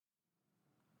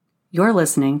You're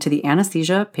listening to the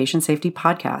Anesthesia Patient Safety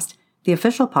Podcast, the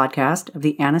official podcast of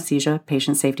the Anesthesia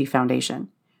Patient Safety Foundation.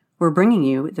 We're bringing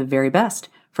you the very best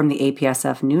from the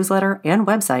APSF newsletter and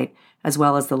website, as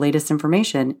well as the latest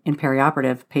information in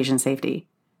perioperative patient safety.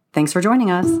 Thanks for joining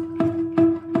us.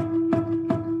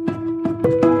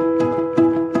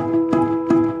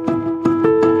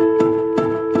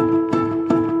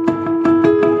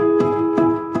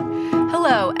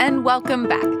 Hello, and welcome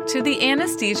back to the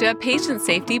Anesthesia Patient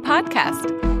Safety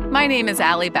Podcast. My name is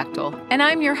Allie Bechtel, and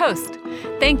I'm your host.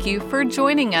 Thank you for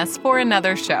joining us for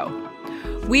another show.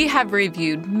 We have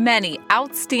reviewed many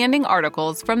outstanding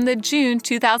articles from the June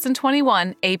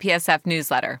 2021 APSF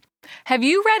newsletter. Have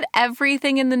you read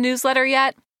everything in the newsletter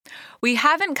yet? We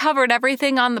haven't covered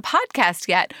everything on the podcast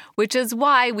yet, which is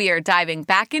why we are diving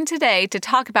back in today to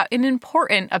talk about an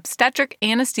important obstetric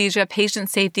anesthesia patient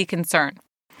safety concern.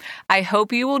 I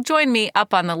hope you will join me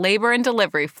up on the labor and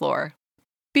delivery floor.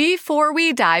 Before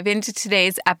we dive into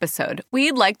today's episode,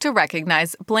 we'd like to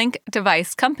recognize Blink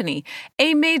Device Company,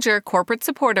 a major corporate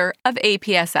supporter of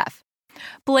APSF.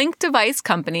 Blink Device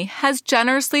Company has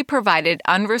generously provided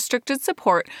unrestricted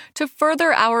support to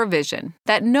further our vision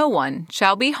that no one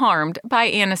shall be harmed by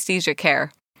anesthesia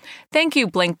care. Thank you,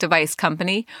 Blink Device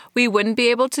Company. We wouldn't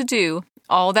be able to do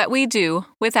all that we do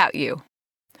without you.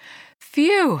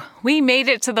 Phew, we made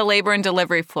it to the labor and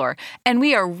delivery floor, and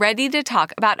we are ready to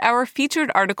talk about our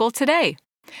featured article today.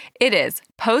 It is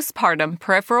Postpartum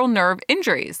Peripheral Nerve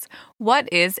Injuries: What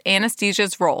is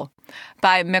Anesthesia's Role?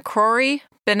 By McCrory,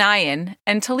 Benayan,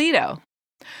 and Toledo.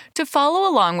 To follow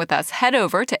along with us, head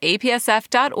over to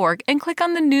apsf.org and click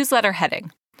on the newsletter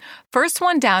heading. First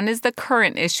one down is the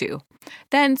current issue.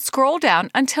 Then scroll down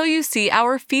until you see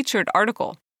our featured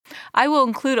article. I will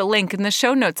include a link in the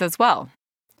show notes as well.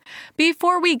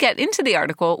 Before we get into the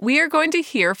article, we are going to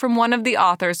hear from one of the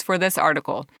authors for this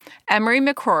article, Emery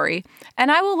McCrory, and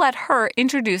I will let her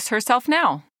introduce herself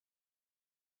now.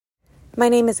 My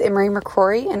name is Emery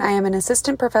McCrory, and I am an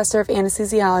assistant professor of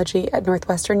anesthesiology at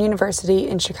Northwestern University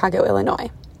in Chicago,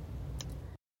 Illinois.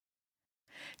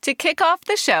 To kick off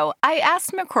the show, I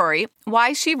asked McCrory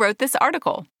why she wrote this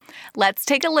article. Let's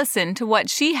take a listen to what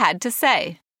she had to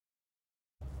say.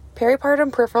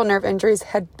 Peripartum peripheral nerve injuries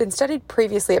had been studied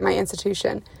previously at my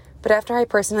institution, but after I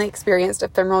personally experienced a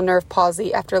femoral nerve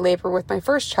palsy after labor with my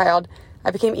first child, I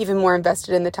became even more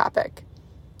invested in the topic.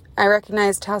 I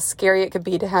recognized how scary it could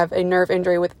be to have a nerve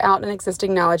injury without an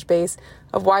existing knowledge base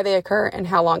of why they occur and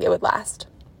how long it would last.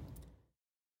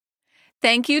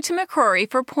 Thank you to McCrory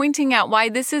for pointing out why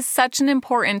this is such an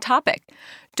important topic.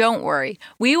 Don't worry,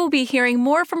 we will be hearing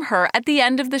more from her at the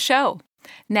end of the show.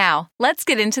 Now, let's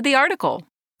get into the article.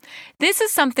 This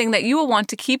is something that you will want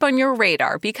to keep on your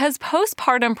radar because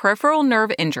postpartum peripheral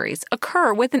nerve injuries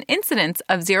occur with an incidence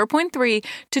of 0.3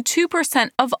 to 2%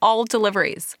 of all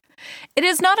deliveries. It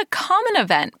is not a common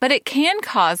event, but it can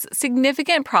cause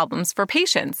significant problems for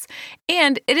patients,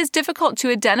 and it is difficult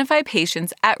to identify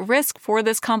patients at risk for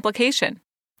this complication.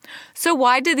 So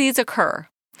why do these occur?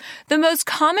 The most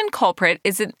common culprit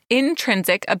is an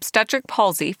intrinsic obstetric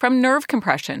palsy from nerve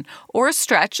compression or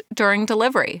stretch during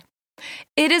delivery.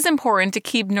 It is important to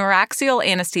keep neuraxial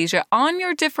anesthesia on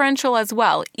your differential as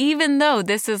well, even though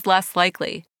this is less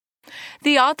likely.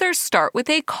 The authors start with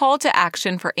a call to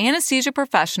action for anesthesia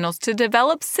professionals to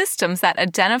develop systems that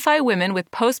identify women with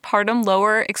postpartum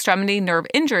lower extremity nerve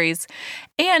injuries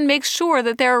and make sure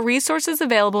that there are resources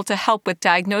available to help with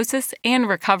diagnosis and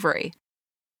recovery.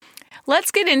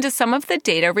 Let's get into some of the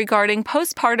data regarding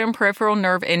postpartum peripheral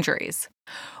nerve injuries.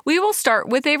 We will start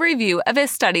with a review of a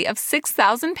study of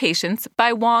 6,000 patients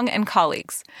by Wong and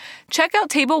colleagues. Check out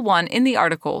Table 1 in the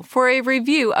article for a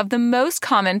review of the most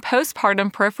common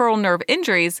postpartum peripheral nerve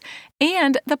injuries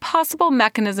and the possible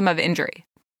mechanism of injury.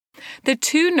 The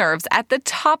two nerves at the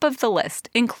top of the list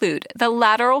include the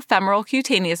lateral femoral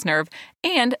cutaneous nerve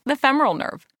and the femoral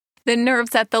nerve. The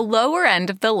nerves at the lower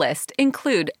end of the list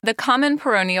include the common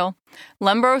peroneal,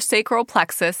 lumbosacral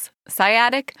plexus,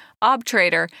 sciatic,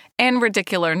 obturator, and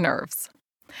radicular nerves.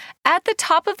 At the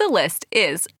top of the list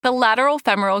is the lateral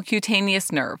femoral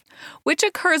cutaneous nerve, which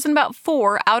occurs in about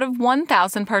 4 out of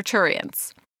 1,000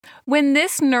 parturients. When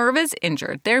this nerve is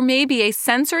injured, there may be a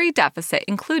sensory deficit,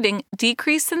 including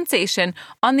decreased sensation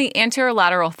on the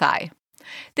anterolateral thigh.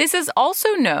 This is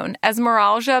also known as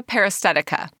meralgia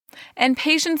paresthetica, and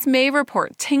patients may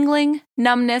report tingling,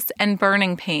 numbness, and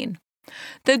burning pain.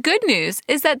 The good news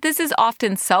is that this is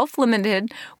often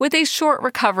self-limited with a short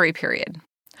recovery period.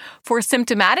 For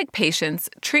symptomatic patients,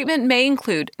 treatment may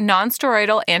include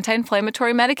nonsteroidal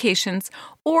anti-inflammatory medications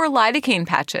or lidocaine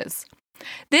patches.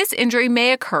 This injury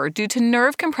may occur due to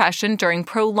nerve compression during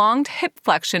prolonged hip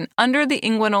flexion under the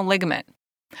inguinal ligament.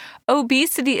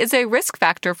 Obesity is a risk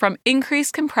factor from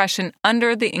increased compression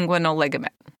under the inguinal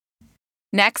ligament.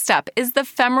 Next up is the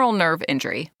femoral nerve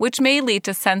injury, which may lead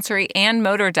to sensory and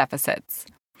motor deficits.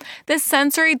 The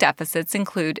sensory deficits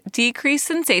include decreased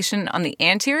sensation on the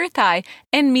anterior thigh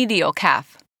and medial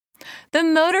calf. The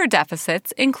motor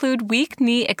deficits include weak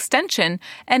knee extension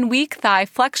and weak thigh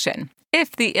flexion,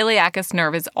 if the iliacus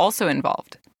nerve is also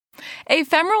involved. A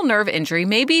femoral nerve injury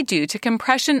may be due to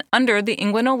compression under the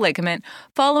inguinal ligament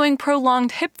following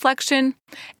prolonged hip flexion,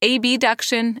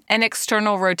 abduction, and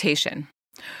external rotation.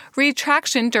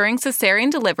 Retraction during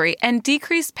cesarean delivery and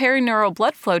decreased perineural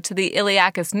blood flow to the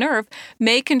iliacus nerve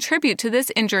may contribute to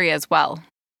this injury as well.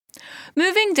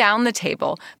 Moving down the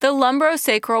table, the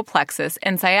lumbosacral plexus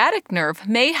and sciatic nerve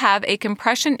may have a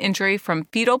compression injury from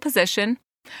fetal position,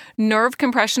 nerve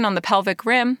compression on the pelvic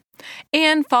rim,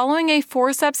 and following a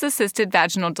forceps-assisted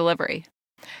vaginal delivery.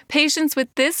 Patients with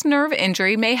this nerve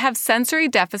injury may have sensory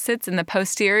deficits in the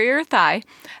posterior thigh,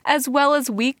 as well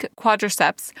as weak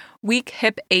quadriceps, weak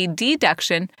hip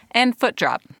adduction, and foot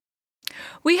drop.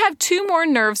 We have two more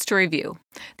nerves to review.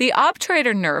 The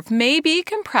obturator nerve may be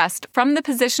compressed from the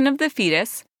position of the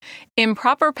fetus,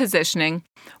 improper positioning,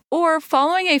 or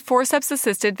following a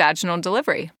forceps-assisted vaginal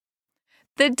delivery.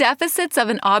 The deficits of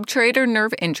an obturator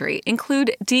nerve injury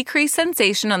include decreased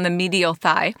sensation on the medial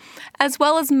thigh, as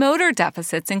well as motor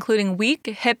deficits including weak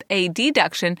hip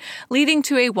adduction leading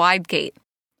to a wide gait.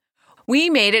 We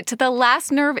made it to the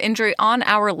last nerve injury on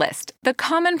our list, the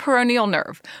common peroneal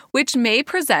nerve, which may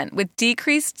present with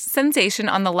decreased sensation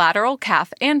on the lateral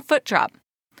calf and foot drop.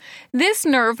 This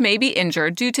nerve may be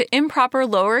injured due to improper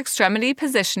lower extremity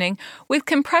positioning with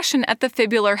compression at the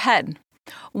fibular head.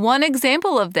 One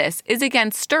example of this is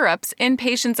against stirrups in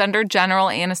patients under general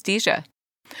anesthesia.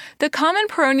 The common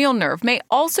peroneal nerve may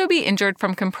also be injured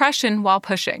from compression while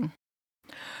pushing.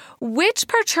 Which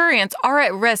parturients are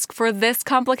at risk for this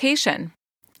complication?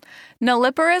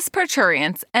 Nulliparous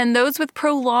parturients and those with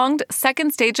prolonged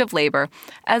second stage of labor,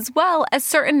 as well as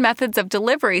certain methods of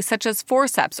delivery such as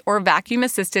forceps or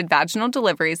vacuum-assisted vaginal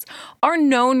deliveries, are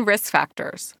known risk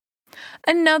factors.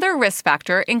 Another risk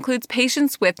factor includes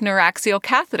patients with neuraxial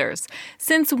catheters,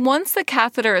 since once the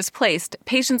catheter is placed,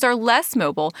 patients are less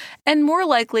mobile and more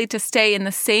likely to stay in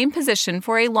the same position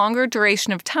for a longer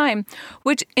duration of time,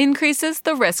 which increases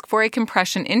the risk for a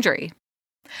compression injury.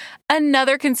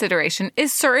 Another consideration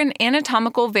is certain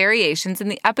anatomical variations in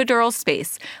the epidural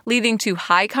space, leading to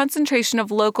high concentration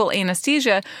of local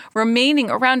anesthesia remaining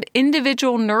around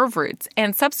individual nerve roots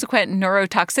and subsequent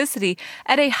neurotoxicity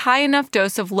at a high enough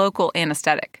dose of local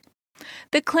anesthetic.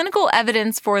 The clinical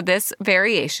evidence for this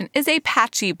variation is a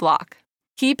patchy block.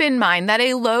 Keep in mind that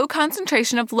a low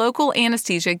concentration of local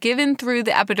anesthesia given through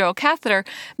the epidural catheter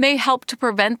may help to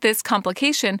prevent this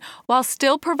complication while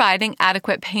still providing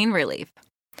adequate pain relief.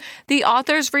 The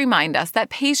authors remind us that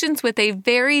patients with a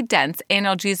very dense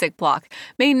analgesic block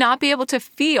may not be able to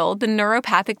feel the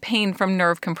neuropathic pain from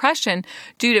nerve compression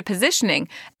due to positioning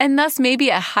and thus may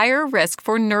be at higher risk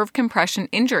for nerve compression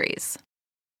injuries.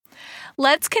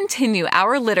 Let's continue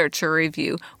our literature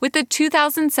review with the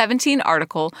 2017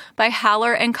 article by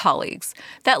Haller and colleagues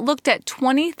that looked at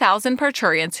 20,000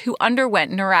 parturients who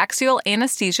underwent neuraxial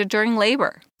anesthesia during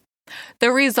labor.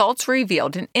 The results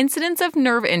revealed an incidence of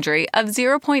nerve injury of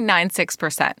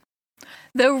 0.96%.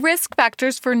 The risk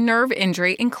factors for nerve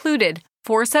injury included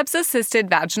forceps-assisted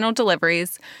vaginal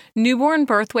deliveries, newborn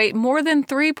birth weight more than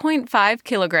 3.5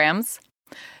 kilograms,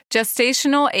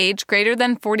 gestational age greater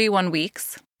than 41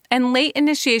 weeks, and late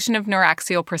initiation of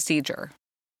neuraxial procedure.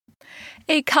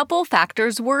 A couple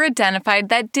factors were identified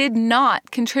that did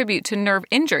not contribute to nerve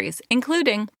injuries,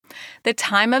 including the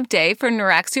time of day for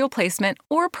neuraxial placement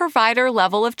or provider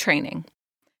level of training.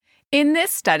 In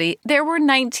this study, there were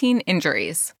 19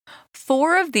 injuries.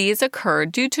 4 of these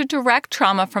occurred due to direct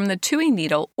trauma from the TUI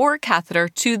needle or catheter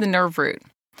to the nerve root.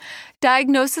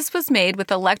 Diagnosis was made with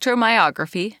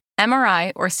electromyography,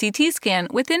 MRI, or CT scan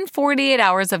within 48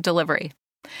 hours of delivery.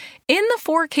 In the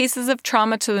 4 cases of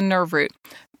trauma to the nerve root,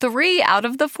 3 out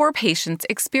of the 4 patients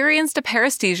experienced a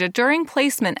paresthesia during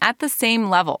placement at the same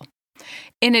level.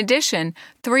 In addition,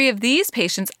 3 of these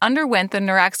patients underwent the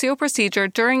neuraxial procedure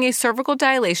during a cervical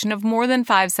dilation of more than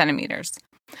 5 centimeters.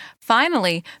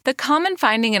 Finally, the common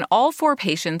finding in all 4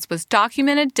 patients was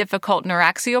documented difficult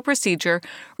neuraxial procedure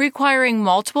requiring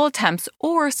multiple attempts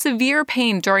or severe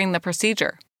pain during the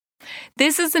procedure.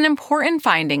 This is an important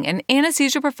finding, and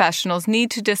anesthesia professionals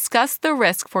need to discuss the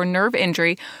risk for nerve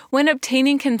injury when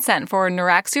obtaining consent for a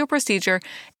neuraxial procedure,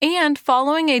 and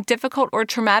following a difficult or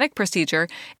traumatic procedure,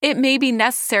 it may be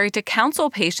necessary to counsel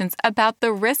patients about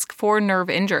the risk for nerve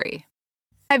injury.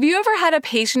 Have you ever had a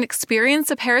patient experience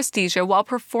a paresthesia while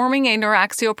performing a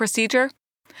neuraxial procedure?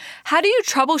 How do you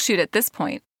troubleshoot at this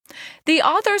point? The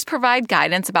authors provide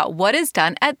guidance about what is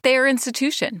done at their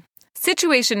institution.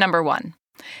 Situation number 1.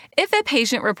 If a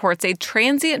patient reports a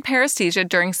transient paresthesia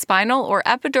during spinal or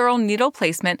epidural needle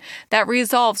placement that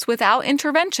resolves without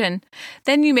intervention,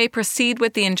 then you may proceed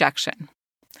with the injection.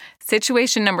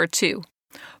 Situation number 2.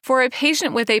 For a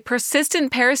patient with a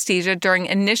persistent paresthesia during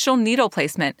initial needle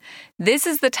placement, this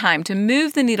is the time to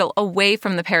move the needle away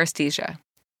from the paresthesia.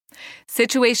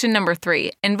 Situation number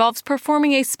 3 involves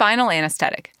performing a spinal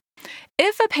anesthetic.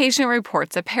 If a patient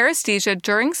reports a paresthesia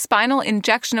during spinal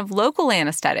injection of local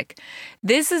anesthetic,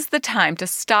 this is the time to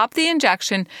stop the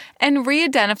injection and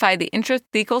re-identify the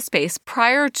intrathecal space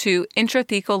prior to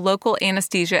intrathecal local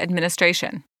anesthesia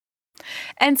administration.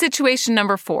 And situation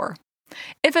number 4.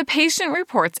 If a patient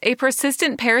reports a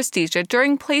persistent paresthesia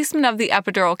during placement of the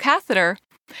epidural catheter,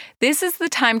 this is the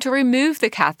time to remove the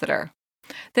catheter.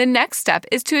 The next step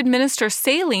is to administer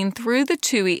saline through the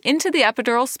TUI into the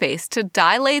epidural space to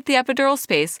dilate the epidural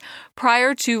space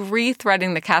prior to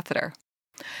re-threading the catheter.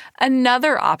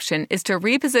 Another option is to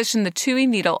reposition the TUI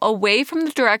needle away from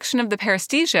the direction of the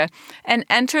paresthesia and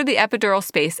enter the epidural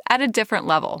space at a different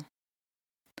level.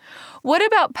 What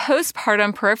about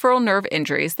postpartum peripheral nerve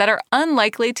injuries that are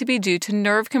unlikely to be due to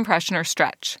nerve compression or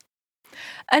stretch?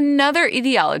 Another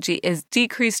etiology is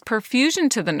decreased perfusion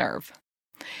to the nerve.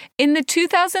 In the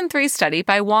 2003 study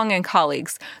by Wong and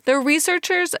colleagues, the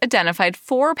researchers identified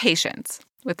 4 patients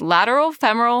with lateral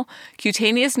femoral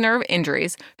cutaneous nerve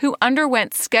injuries who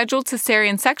underwent scheduled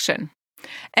cesarean section,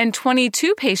 and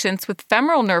 22 patients with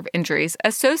femoral nerve injuries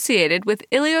associated with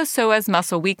iliopsoas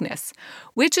muscle weakness,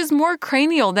 which is more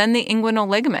cranial than the inguinal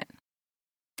ligament.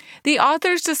 The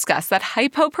authors discuss that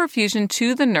hypoperfusion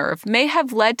to the nerve may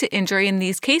have led to injury in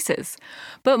these cases,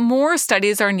 but more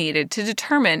studies are needed to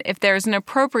determine if there is an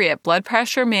appropriate blood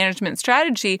pressure management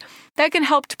strategy that can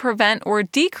help to prevent or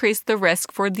decrease the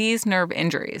risk for these nerve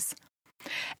injuries.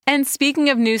 And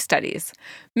speaking of new studies,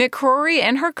 McCrory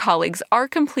and her colleagues are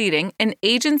completing an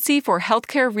Agency for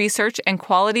Healthcare Research and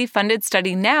Quality funded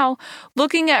study now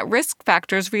looking at risk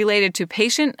factors related to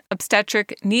patient,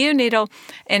 obstetric, neonatal,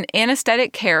 and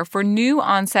anesthetic care for new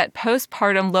onset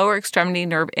postpartum lower extremity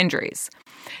nerve injuries.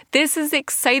 This is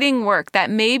exciting work that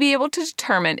may be able to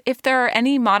determine if there are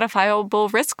any modifiable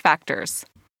risk factors.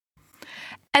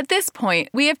 At this point,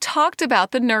 we have talked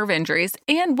about the nerve injuries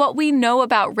and what we know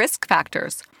about risk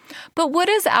factors. But what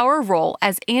is our role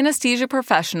as anesthesia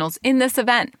professionals in this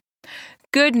event?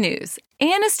 Good news.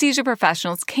 Anesthesia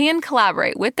professionals can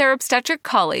collaborate with their obstetric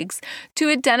colleagues to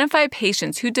identify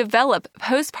patients who develop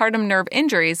postpartum nerve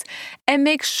injuries and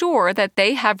make sure that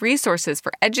they have resources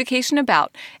for education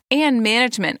about and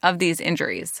management of these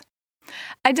injuries.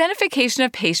 Identification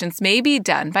of patients may be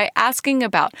done by asking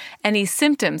about any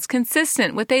symptoms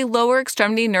consistent with a lower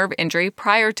extremity nerve injury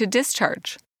prior to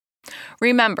discharge.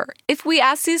 Remember, if we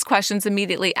ask these questions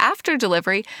immediately after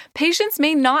delivery, patients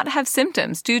may not have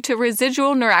symptoms due to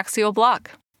residual neuraxial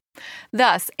block.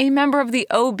 Thus, a member of the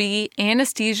OB,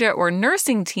 anesthesia, or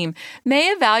nursing team may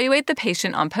evaluate the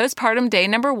patient on postpartum day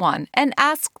number 1 and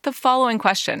ask the following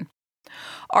question.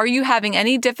 Are you having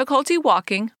any difficulty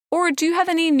walking, or do you have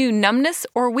any new numbness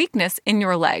or weakness in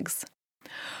your legs?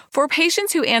 For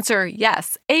patients who answer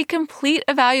yes, a complete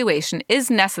evaluation is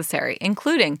necessary,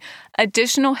 including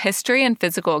additional history and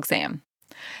physical exam.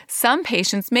 Some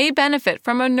patients may benefit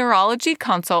from a neurology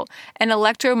consult and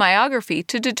electromyography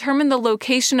to determine the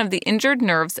location of the injured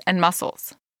nerves and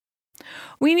muscles.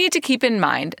 We need to keep in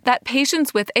mind that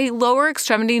patients with a lower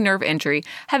extremity nerve injury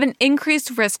have an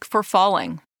increased risk for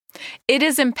falling. It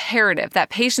is imperative that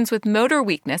patients with motor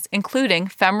weakness, including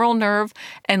femoral nerve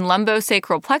and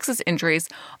lumbosacral plexus injuries,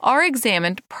 are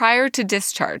examined prior to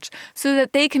discharge so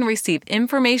that they can receive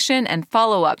information and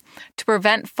follow-up to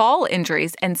prevent fall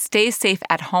injuries and stay safe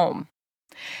at home.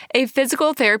 A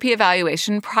physical therapy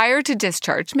evaluation prior to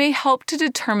discharge may help to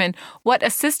determine what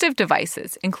assistive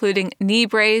devices, including knee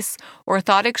brace,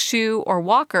 orthotic shoe, or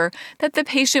walker, that the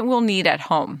patient will need at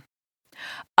home.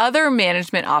 Other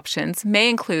management options may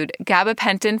include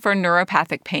gabapentin for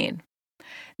neuropathic pain.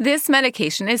 This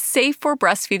medication is safe for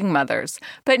breastfeeding mothers,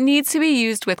 but needs to be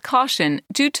used with caution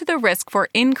due to the risk for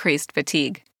increased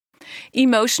fatigue.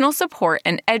 Emotional support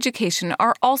and education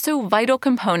are also vital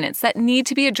components that need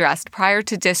to be addressed prior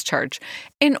to discharge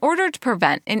in order to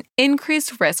prevent an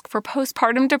increased risk for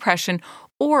postpartum depression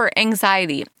or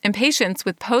anxiety in patients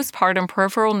with postpartum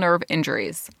peripheral nerve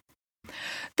injuries.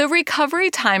 The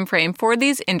recovery timeframe for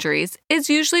these injuries is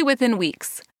usually within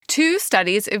weeks. 2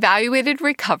 studies evaluated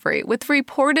recovery with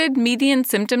reported median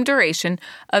symptom duration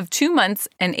of 2 months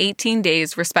and 18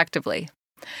 days, respectively.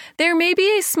 There may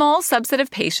be a small subset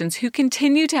of patients who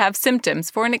continue to have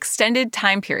symptoms for an extended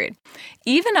time period,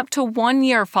 even up to 1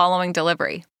 year following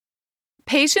delivery.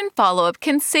 Patient follow-up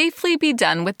can safely be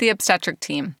done with the obstetric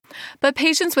team, but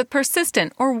patients with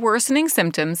persistent or worsening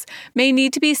symptoms may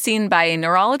need to be seen by a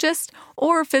neurologist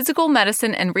or physical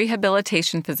medicine and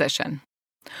rehabilitation physician.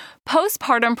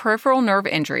 Postpartum peripheral nerve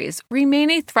injuries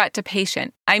remain a threat to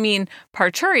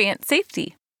parturient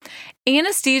safety.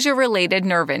 Anesthesia-related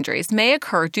nerve injuries may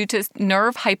occur due to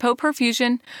nerve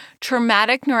hypoperfusion,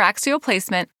 traumatic neuraxial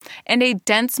placement, and a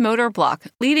dense motor block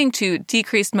leading to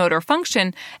decreased motor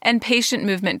function and patient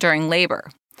movement during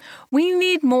labor. We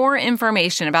need more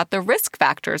information about the risk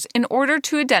factors in order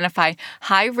to identify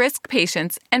high-risk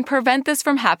patients and prevent this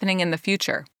from happening in the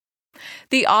future.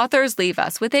 The authors leave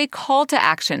us with a call to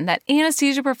action that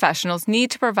anesthesia professionals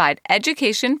need to provide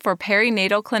education for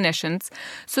perinatal clinicians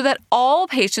so that all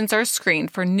patients are screened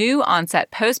for new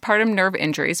onset postpartum nerve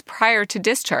injuries prior to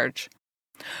discharge.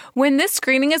 When this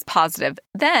screening is positive,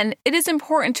 then it is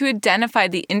important to identify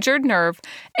the injured nerve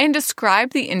and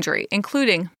describe the injury,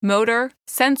 including motor,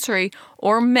 sensory,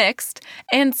 or mixed,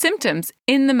 and symptoms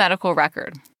in the medical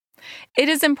record. It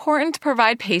is important to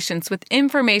provide patients with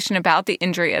information about the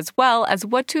injury as well as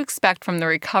what to expect from the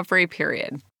recovery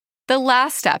period. The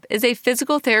last step is a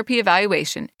physical therapy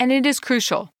evaluation, and it is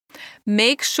crucial.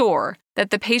 Make sure that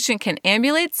the patient can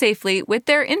ambulate safely with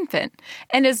their infant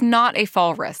and is not a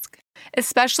fall risk,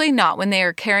 especially not when they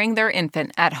are carrying their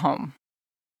infant at home.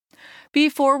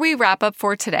 Before we wrap up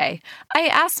for today, I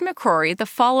asked McCrory the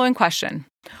following question: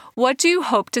 what do you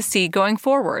hope to see going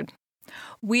forward?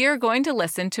 We are going to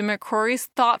listen to McCrory's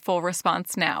thoughtful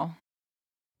response now.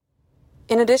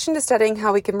 In addition to studying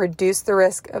how we can reduce the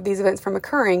risk of these events from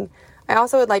occurring, I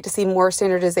also would like to see more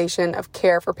standardization of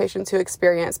care for patients who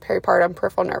experience peripartum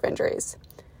peripheral nerve injuries.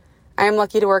 I am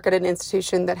lucky to work at an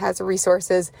institution that has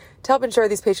resources to help ensure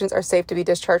these patients are safe to be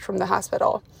discharged from the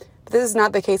hospital. But this is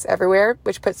not the case everywhere,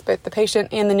 which puts both the patient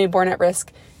and the newborn at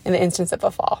risk in the instance of a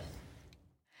fall.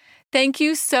 Thank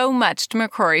you so much to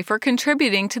McCrory for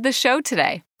contributing to the show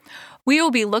today. We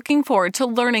will be looking forward to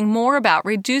learning more about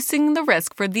reducing the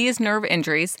risk for these nerve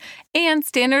injuries and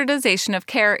standardization of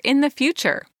care in the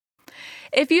future.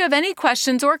 If you have any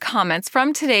questions or comments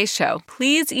from today's show,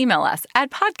 please email us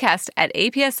at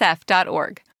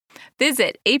podcast@apsf.org.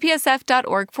 Visit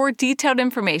apsf.org for detailed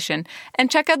information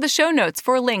and check out the show notes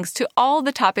for links to all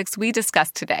the topics we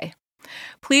discussed today.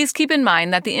 Please keep in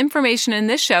mind that the information in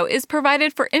this show is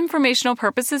provided for informational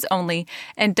purposes only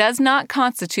and does not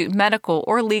constitute medical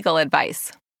or legal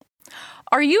advice.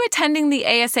 Are you attending the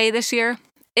ASA this year?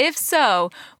 If so,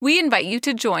 we invite you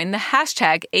to join the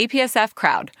 #APSF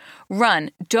crowd.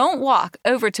 Run, don't walk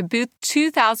over to booth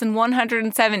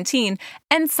 2117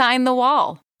 and sign the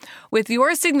wall. With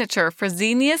your signature,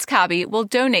 Fresenius Kabi will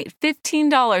donate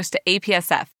 $15 to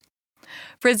APSF.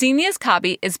 Fresenius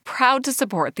Kabi is proud to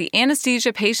support the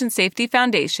Anesthesia Patient Safety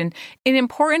Foundation in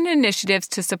important initiatives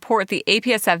to support the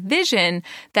APSF vision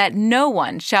that no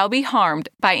one shall be harmed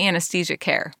by anesthesia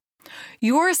care.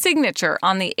 Your signature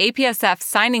on the APSF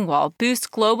signing wall boosts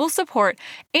global support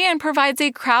and provides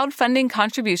a crowdfunding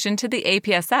contribution to the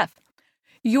APSF.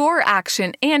 Your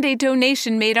action and a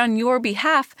donation made on your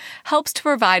behalf helps to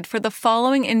provide for the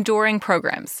following enduring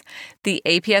programs: the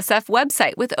APSF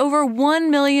website with over 1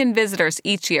 million visitors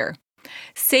each year,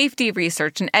 safety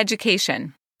research and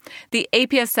education, the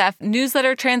APSF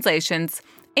newsletter translations,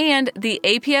 and the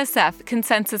APSF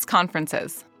consensus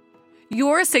conferences.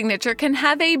 Your signature can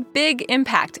have a big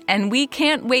impact, and we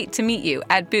can't wait to meet you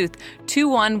at booth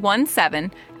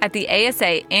 2117 at the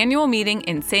ASA annual meeting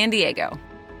in San Diego.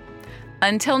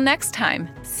 Until next time,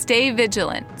 stay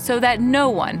vigilant so that no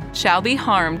one shall be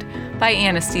harmed by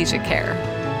anesthesia care.